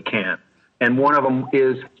we can. And one of them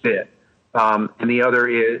is fit. And the other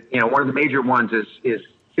is, one of the major ones is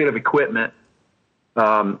fit of equipment,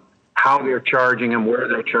 how they're charging them, where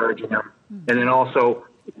they're charging them, and then also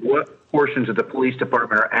what portions of the police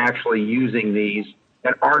department are actually using these,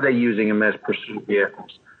 and are they using them as pursuit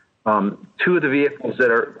vehicles? Two of the vehicles that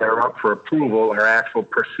are up for approval are actual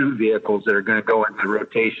pursuit vehicles that are going to go into the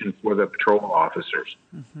rotation for the patrol officers.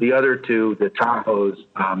 Mm-hmm. The other two, the Tahoes,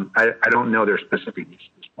 I don't know their specific needs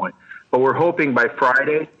at this point. But we're hoping by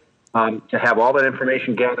Friday to have all that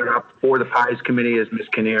information gathered up for the PIE's committee, as Ms.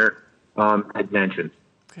 Kinnear had mentioned.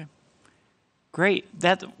 Okay, great.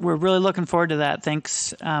 We're really looking forward to that.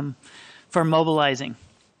 Thanks for mobilizing.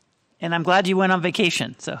 And I'm glad you went on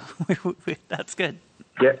vacation, so that's good.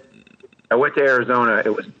 Yeah, I went to Arizona.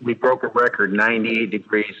 We broke a record, 98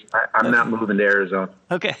 degrees. I'm not moving to Arizona.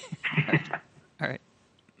 Okay. All right.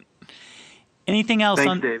 Anything else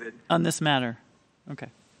David. On this matter? Okay.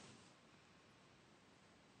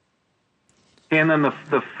 And then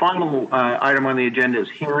the final item on the agenda is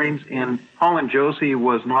hearings. And Colin Josie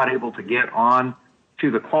was not able to get on to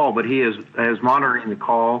the call, but he is monitoring the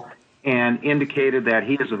call and indicated that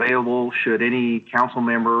he is available should any council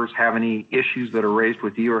members have any issues that are raised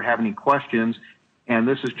with you or have any questions. And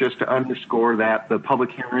this is just to underscore that the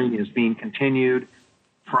public hearing is being continued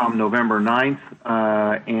from November 9th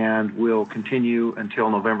and will continue until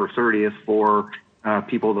November 30th for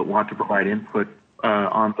people that want to provide input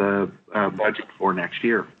on the budget for next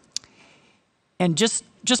year. And just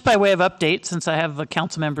by way of update, since I have the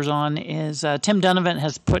council members on, is Tim Donovan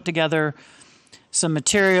has put together some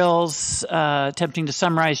materials attempting to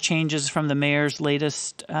summarize changes from the mayor's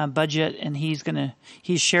latest budget, and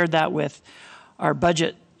he's shared that with our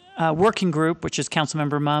budget working group, which is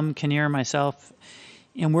Councilmember Mumm, Kinnear, myself,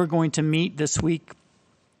 and we're going to meet this week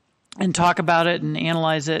and talk about it and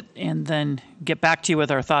analyze it, and then get back to you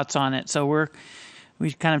with our thoughts on it. So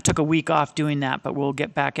we kind of took a week off doing that, but we'll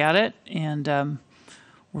get back at it, and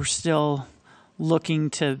we're still looking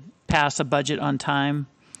to pass a budget on time,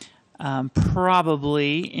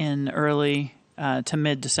 probably in early to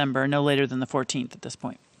mid-December, no later than the 14th at this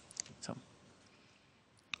point. So.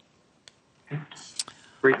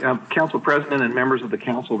 Great. Council President and members of the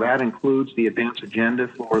council, that includes the advance agenda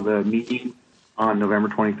for the meeting on November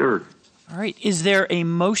 23rd. All right. Is there a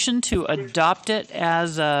motion to adopt it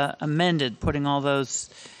as amended, putting all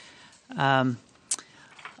those comp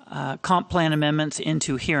plan amendments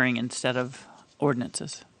into hearing instead of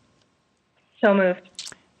ordinances? So moved.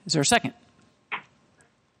 Is there a second?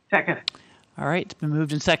 Second. All right. It's been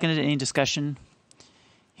moved and seconded. Any discussion?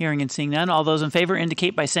 Hearing and seeing none. All those in favor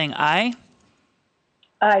indicate by saying aye.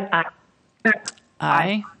 Aye.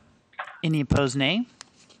 Aye. Any opposed, nay?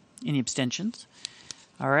 Any abstentions?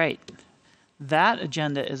 All right. That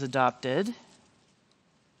agenda is adopted.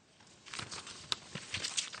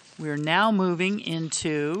 We're now moving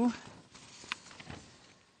into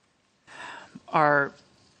our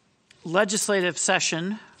legislative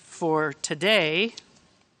session for today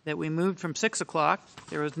that we moved from 6 o'clock.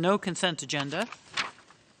 There was no consent agenda.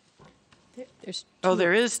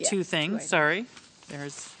 There is two things. Sorry.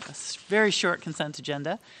 There's a very short consent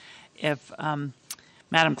agenda. If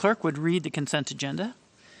Madam Clerk would read the consent agenda.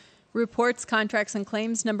 Reports, contracts, and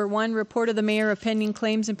claims. Number 1, report of the mayor of pending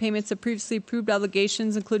claims and payments of previously approved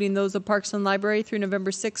obligations, including those of Parks and Library through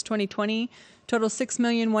November 6, 2020. Total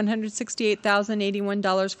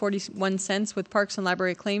 $6,168,081.41 with Parks and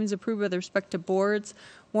Library claims approved with respect to boards.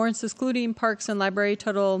 Warrants excluding Parks and Library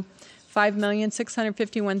total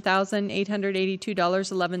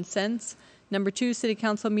 $5,651,882.11. Number 2, City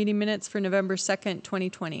Council meeting minutes for November 2nd,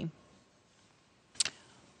 2020.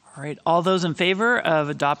 All right. All those in favor of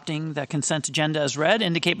adopting the consent agenda as read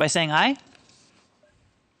indicate by saying aye.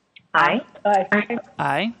 Aye. Aye.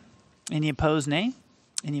 Aye. Any opposed, nay?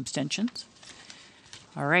 Any abstentions?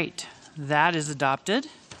 All right. That is adopted.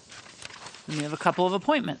 And we have a couple of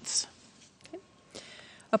appointments.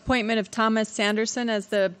 Appointment of Thomas Sanderson as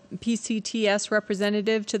the PCTS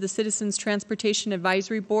representative to the Citizens Transportation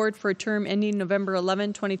Advisory Board for a term ending November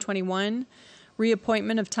 11, 2021.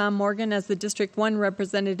 Reappointment of Tom Morgan as the District 1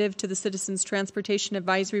 representative to the Citizens Transportation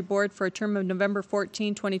Advisory Board for a term of November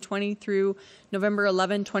 14, 2020 through November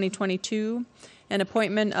 11, 2022. And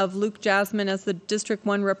appointment of Luke Jasmine as the District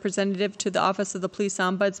 1 representative to the Office of the Police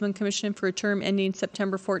Ombudsman Commission for a term ending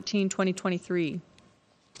September 14, 2023.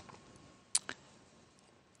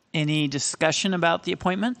 Any discussion about the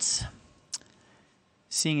appointments?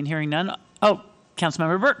 Seeing and hearing none. Oh,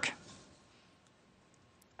 Councilmember Burke.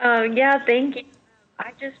 Yeah, thank you.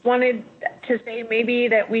 I just wanted to say maybe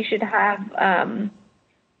that we should have a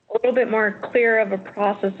little bit more clear of a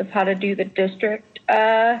process of how to do the district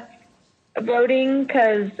voting,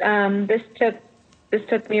 because this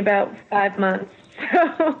took me about 5 months.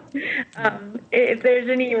 So if there's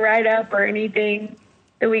any write-up or anything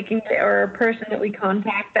that we can get, or a person that we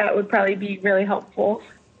contact, that would probably be really helpful.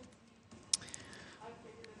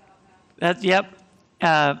 Yep.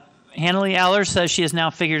 Hanley Aller says she has now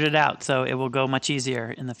figured it out, so it will go much easier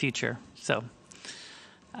in the future. So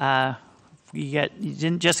you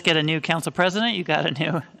didn't just get a new council president, you got a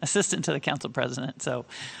new assistant to the council president. So,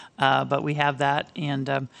 but we have that. And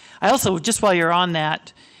I also, just while you're on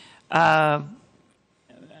that,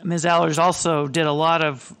 Ms. Allers also did a lot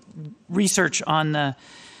of research on the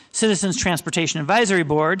Citizens Transportation Advisory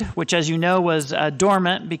Board, which, as you know, was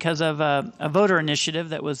dormant because of a voter initiative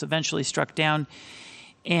that was eventually struck down.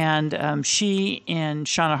 And she and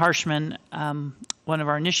Shauna Harshman, one of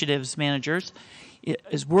our initiatives managers,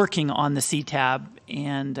 is working on the CTAB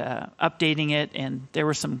and updating it. And there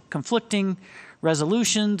were some conflicting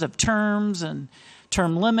resolutions of terms and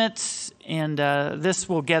term limits. And this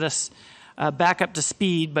will get us back up to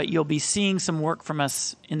speed, but you'll be seeing some work from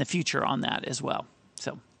us in the future on that as well.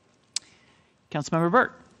 So, Councilmember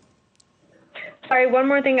Burt. Sorry, one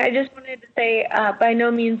more thing. I just wanted to say, by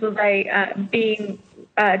no means was I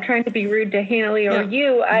trying to be rude to Hanley or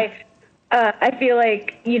you. I I feel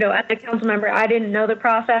like, you know, as a council member, I didn't know the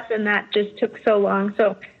process and that just took so long.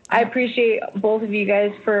 So I appreciate both of you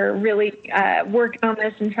guys for really working on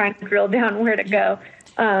this and trying to drill down where to go,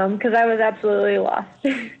 because I was absolutely lost.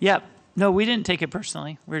 Yep. No, we didn't take it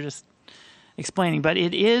personally. We're just explaining. But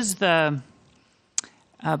it is the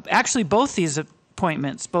actually both these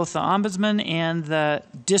appointments, both the ombudsman and the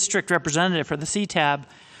district representative for the CTAB,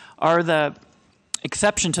 are the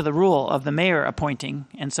exception to the rule of the mayor appointing,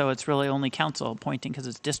 and so it's really only council appointing because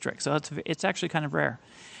it's district. So it's actually kind of rare.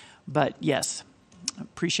 But yes,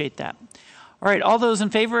 appreciate that. All right, all those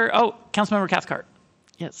in favor? Oh, Councilmember Cathcart.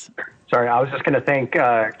 Yes. Sorry, I was just going to thank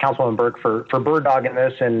Councilman Burke for bird dogging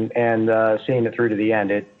this and seeing it through to the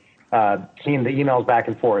end. Seeing the emails back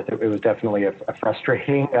and forth, it was definitely a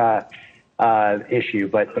frustrating issue,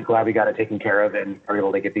 but I'm glad we got it taken care of and are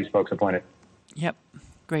able to get these folks appointed. Yep,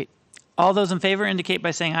 great. All those in favor indicate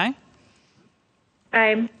by saying aye.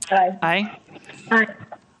 Aye. Aye. Aye.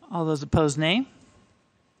 All those opposed, nay.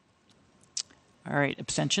 All right,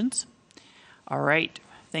 abstentions. All right,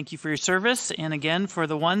 thank you for your service. And again, for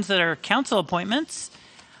the ones that are council appointments,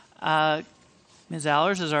 Ms.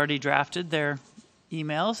 Allers has already drafted their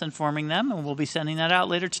emails informing them, and we'll be sending that out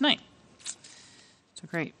later tonight. So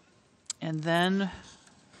great. And then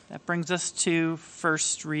that brings us to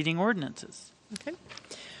first reading ordinances. Okay.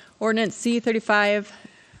 Ordinance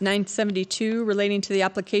C-35-972 relating to the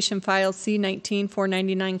application file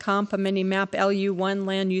C-19-499 comp amending map LU1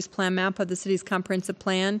 land use plan map of the city's comprehensive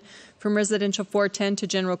plan from residential 410 to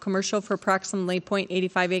general commercial for approximately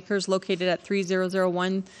 0.85 acres located at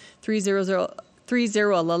 3001,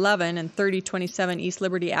 3011 and 3027 East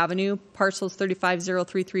Liberty Avenue, parcels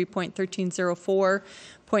 35033.1304,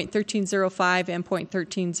 .1305 and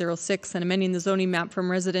 .1306, and amending the zoning map from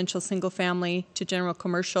residential single family to general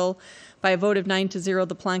commercial. By a vote of 9-0,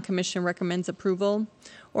 the Plan Commission recommends approval.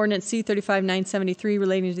 Ordinance C-35-973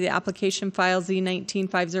 relating to the application file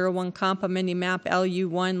Z-19-501 comp amending map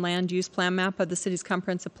LU1 land use plan map of the city's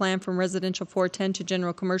comprehensive plan from residential 410 to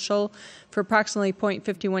general commercial for approximately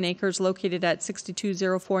 0.51 acres located at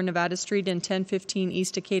 6204 Nevada Street and 1015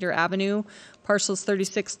 East Decatur Avenue, parcels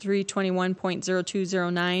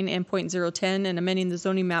 36-321.0209 and .010, and amending the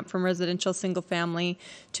zoning map from residential single family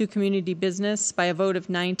to community business. By a vote of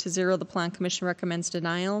 9-0, the Plan Commission recommends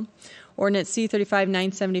denial. Ordinance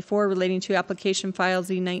C-35-974 relating to application file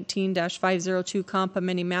Z-19-502 comp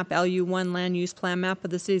amending map LU1 land use plan map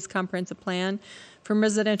of the city's comprehensive plan from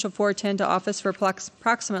residential 410 to office for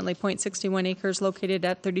approximately 0.61 acres located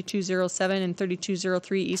at 3207 and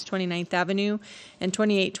 3203 East 29th Avenue and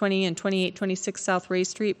 2820 and 2826 South Ray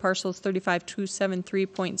Street, parcels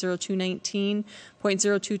 35273.0219,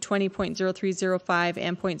 .0220, .0305,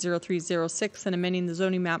 and .0306, and amending the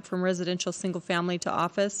zoning map from residential single family to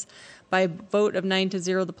office. By a vote of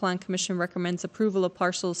 9-0, the Plan Commission recommends approval of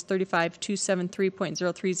parcels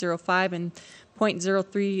 35273.0305 and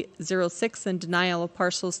 .0306 and denial of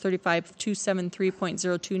parcels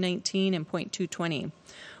 35273.0219 and .220.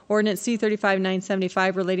 Ordinance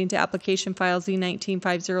C-35-975 relating to application file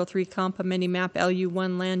Z-19-503 comp amending map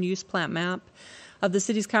LU1 land use plat map of the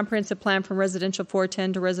city's comprehensive plan from residential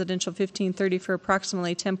 410 to residential 1530 for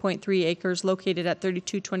approximately 10.3 acres located at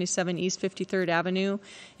 3227 East 53rd Avenue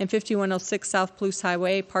and 5106 South Palouse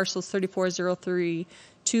Highway, parcels 3403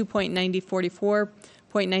 2.9044,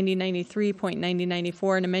 .9093,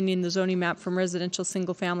 .9094, and amending the zoning map from residential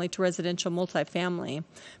single family to residential multifamily.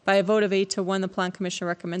 By a vote of 8-1, the Plan Commission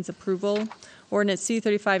recommends approval. Ordinance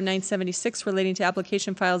C-35-976 relating to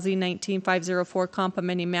application file Z-19-504 comp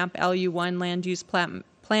amending map LU1 land use plan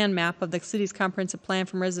map of the city's comprehensive plan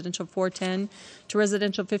from residential 410 to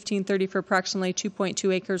residential 1530 for approximately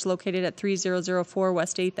 2.2 acres located at 3004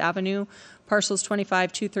 West 8th Avenue, parcels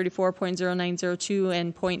 25-234.0902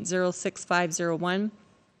 and .06501.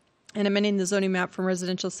 And amending the zoning map from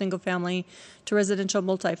residential single family to residential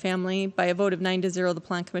multifamily. By a vote of 9-0, the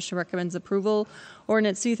Plan Commission recommends approval.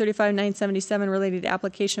 Ordinance C-35-977 related to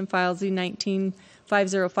application file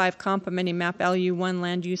Z-19-505 comp amending map LU1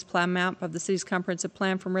 land use plan map of the city's comprehensive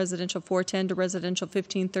plan from residential 410 to residential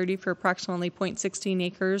 1530 for approximately 0.16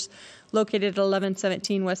 acres located at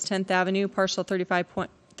 1117 West 10th Avenue, parcel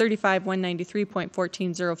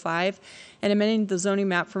 35-193.1405, and amending the zoning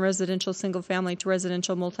map from residential single family to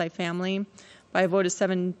residential multifamily. By a vote of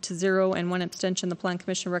 7-0 and 1 abstention, the Plan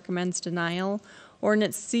Commission recommends denial.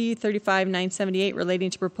 Ordinance C-35-978 relating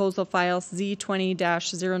to proposal file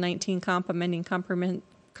Z-20-019 comp amending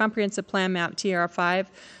comprehensive plan map TR5,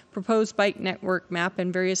 proposed bike network map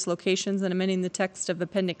in various locations, and amending the text of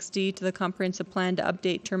Appendix D to the comprehensive plan to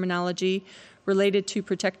update terminology related to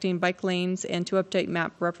protecting bike lanes and to update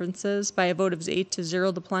map references. By a vote of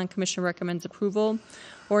 8-0, the Plan Commission recommends approval.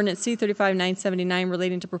 Ordinance C-35-979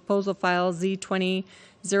 relating to proposal file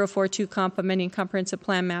Z-20-042 comp amending comprehensive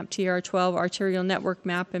plan map TR-12 arterial network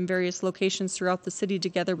map in various locations throughout the city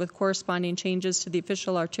together with corresponding changes to the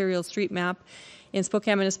official arterial street map in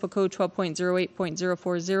Spokane Municipal Code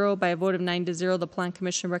 12.08.040. By a vote of 9-0, the Plan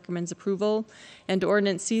Commission recommends approval. And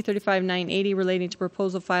ordinance C-35-980 relating to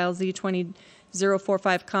proposal file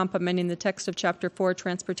Z-20-045 comp amending the text of Chapter 4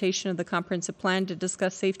 Transportation of the Comprehensive Plan to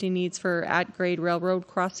discuss safety needs for at-grade railroad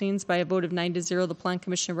crossings. By a vote of 9-0, the Plan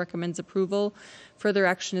Commission recommends approval. Further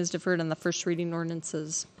action is deferred on the first reading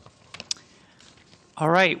ordinances. All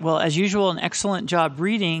right. Well, as usual, an excellent job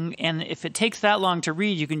reading. And if it takes that long to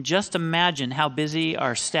read, you can just imagine how busy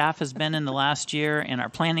our staff has been in the last year and our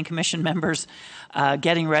Planning Commission members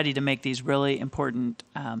getting ready to make these really important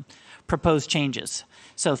proposed changes.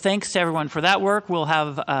 So thanks to everyone for that work. We'll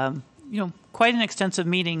have quite an extensive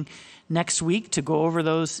meeting next week to go over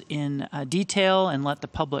those in detail and let the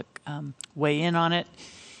public weigh in on it.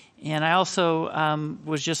 And I also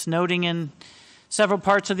was just noting in several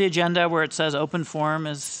parts of the agenda where it says open forum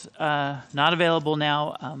is not available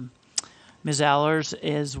now. Ms. Allers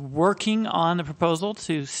is working on the proposal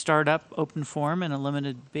to start up open forum in a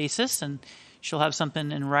limited basis, and she'll have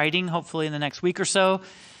something in writing hopefully in the next week or so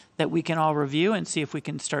that we can all review and see if we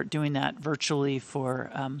can start doing that virtually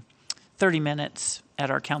for 30 minutes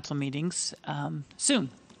at our council meetings soon.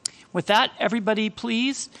 With that, everybody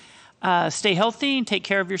please stay healthy and take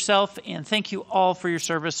care of yourself, and thank you all for your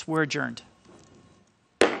service. We're adjourned.